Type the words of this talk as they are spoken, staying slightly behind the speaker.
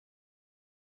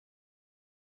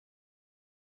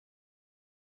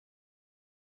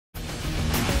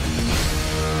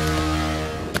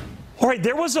right,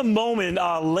 there was a moment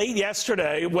late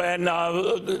yesterday when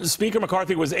Speaker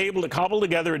McCarthy was able to cobble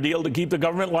together a deal to keep the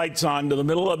government lights on to the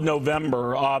middle of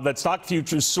November that stock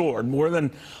futures soared more than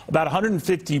about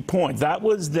 150 points. That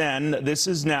was then. This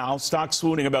is now. Stock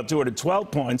swooning about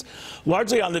 212 points,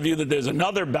 largely on the view that there's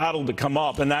another battle to come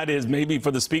up, and that is maybe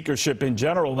for the speakership in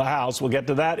general, the House. We'll get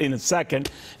to that in a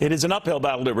second. It is an uphill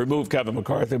battle to remove Kevin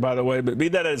McCarthy, by the way, but be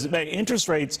that as it may, interest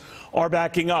rates are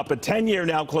backing up. A 10-year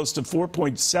now close to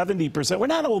 4.70%. We're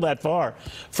not all that far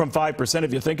from 5%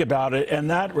 if you think about it. And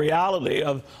that reality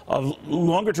of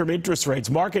longer-term interest rates,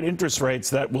 market interest rates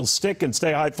that will stick and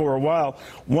stay high for a while,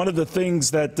 one of the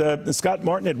things that Scott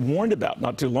Martin had warned about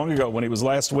not too long ago when he was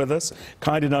last with us,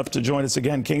 kind enough to join us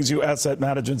again, Kingsview Asset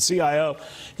Management CIO.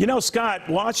 You know, Scott,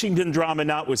 Washington drama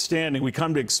notwithstanding, we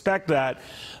come to expect that,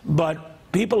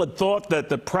 but people had thought that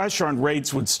the pressure on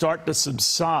rates would start to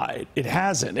subside. It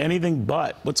hasn't. Anything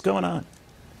but. What's going on?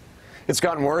 It's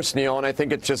gotten worse, Neil, and I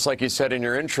think it's just like you said in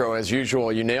your intro, as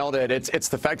usual. You nailed it. It's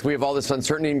the fact that we have all this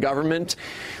uncertainty in government.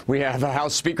 We have a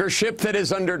House speakership that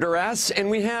is under duress, and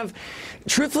we have,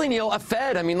 truthfully, Neil, a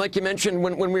Fed. I mean, like you mentioned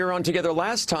when we were on together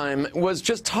last time, was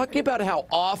just talking about how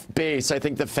off base I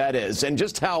think the Fed is, and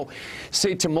just how,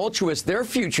 say, tumultuous their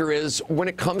future is when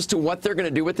it comes to what they're going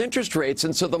to do with interest rates.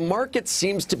 And so the market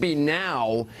seems to be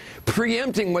now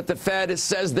preempting what the Fed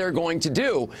says they're going to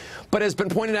do. But as has been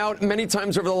pointed out many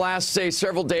times over the last, say,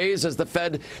 several days as the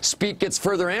Fed speak gets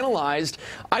further analyzed,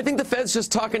 I think the Fed's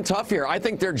just talking tough here. I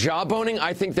think they're jawboning.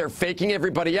 I think they're faking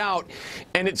everybody out.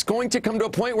 And it's going to come to a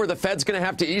point where the Fed's going to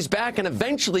have to ease back and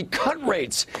eventually cut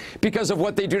rates because of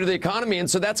what they do to the economy. And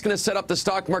so that's going to set up the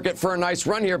stock market for a nice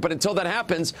run here. But until that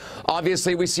happens,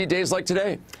 obviously we see days like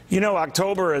today. You know,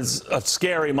 October is a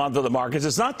scary month of the markets.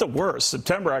 It's not the worst.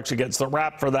 September actually gets the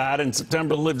rap for that. And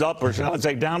September lived up, or shall I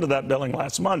say, down to that billing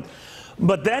last month.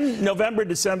 But then November,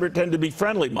 December tend to be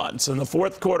friendly months, and the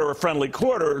fourth quarter a friendly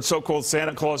quarter, so-called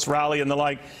Santa Claus rally and the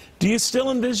like. Do you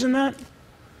still envision that?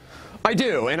 I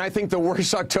do, and I think the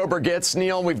worse October gets,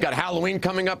 Neil, we've got Halloween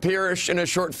coming up here in a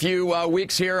short few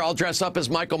weeks here. I'll dress up as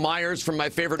Michael Myers from my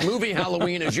favorite movie,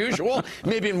 Halloween, as usual.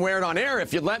 Maybe even wear it on air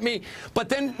if you'd let me. But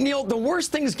then, Neil, the worse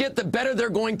things get, the better they're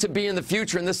going to be in the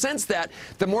future, in the sense that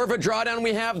the more of a drawdown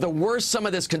we have, the worse some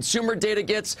of this consumer data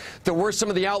gets, the worse some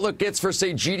of the outlook gets for,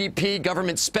 say, GDP,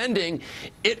 government spending.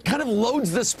 It kind of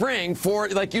loads the spring for,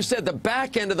 like you said, the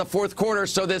back end of the fourth quarter.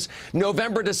 So this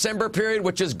November, December period,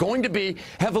 which is going to be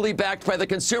heavily backed by the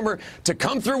consumer, to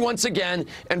come through once again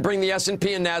and bring the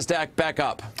S&P and NASDAQ back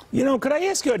up. You know, could I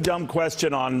ask you a dumb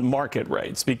question on market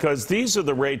rates? Because these are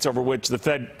the rates over which the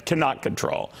Fed cannot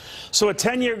control. So a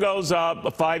 10-year goes up,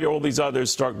 a 5-year, all these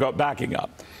others start backing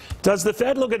up. Does the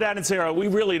Fed look at that and say, all right, we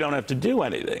really don't have to do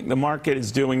anything? The market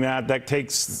is doing that. That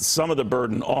takes some of the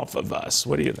burden off of us.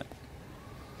 What do you think?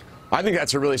 I think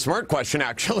that's a really smart question,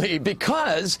 actually,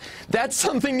 because that's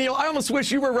something, Neil, I almost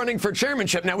wish you were running for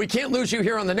chairmanship. Now, we can't lose you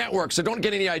here on the network, so don't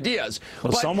get any ideas.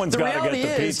 Well, someone's got to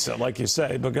get the pizza, like you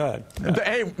say, but go ahead. Yeah.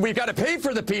 Hey, we've got to pay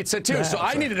for the pizza, too, yeah, so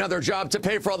I need another job to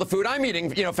pay for all the food I'm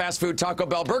eating, you know, fast food, Taco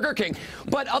Bell, Burger King.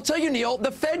 But I'll tell you, Neil,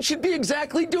 the Fed should be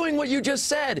exactly doing what you just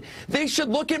said. They should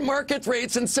look at market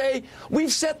rates and say,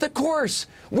 we've set the course.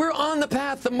 We're on the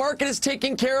path. The market is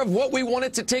taking care of what we want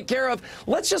it to take care of.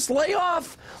 Let's just lay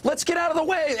off. Let's get out of the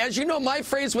way. As you know, my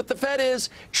phrase with the Fed is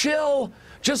chill.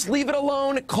 Just leave it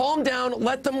alone, calm down,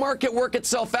 let the market work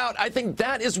itself out. I think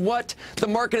that is what the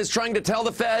market is trying to tell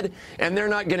the Fed, and they're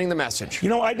not getting the message. You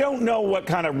know, I don't know what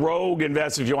kind of rogue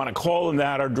investors, if you want to call them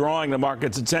that, are drawing the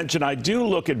market's attention. I do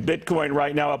look at Bitcoin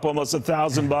right now up almost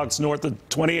 $1,000, north of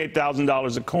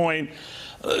 $28,000 a coin.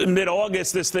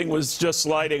 Mid-August, this thing was just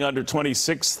sliding under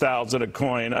 $26,000 a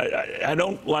coin. I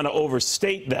don't want to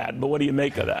overstate that, but what do you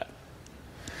make of that?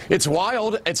 It's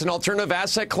wild. It's an alternative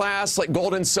asset class like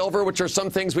gold and silver, which are some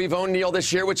things we've owned, Neil,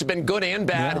 this year, which have been good and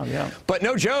bad. Yeah. But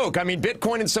no joke. I mean,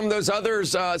 Bitcoin and some of those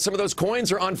others, some of those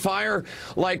coins are on fire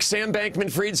like Sam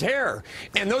Bankman-Fried's hair.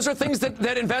 And those are things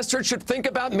that investors should think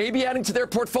about maybe adding to their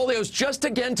portfolios, just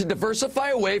again to diversify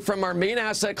away from our main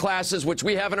asset classes, which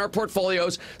we have in our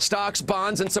portfolios, stocks,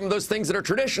 bonds, and some of those things that are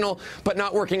traditional but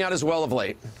not working out as well of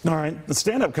late. All right. The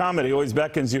stand-up comedy always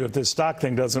beckons you if this stock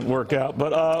thing doesn't work out.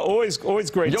 But always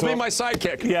great. You'll be my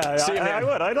sidekick. Yeah, I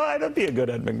would. I'd be a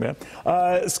good Ed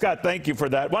McMahon. Scott, thank you for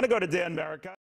that. Want to go to Dan Merrick.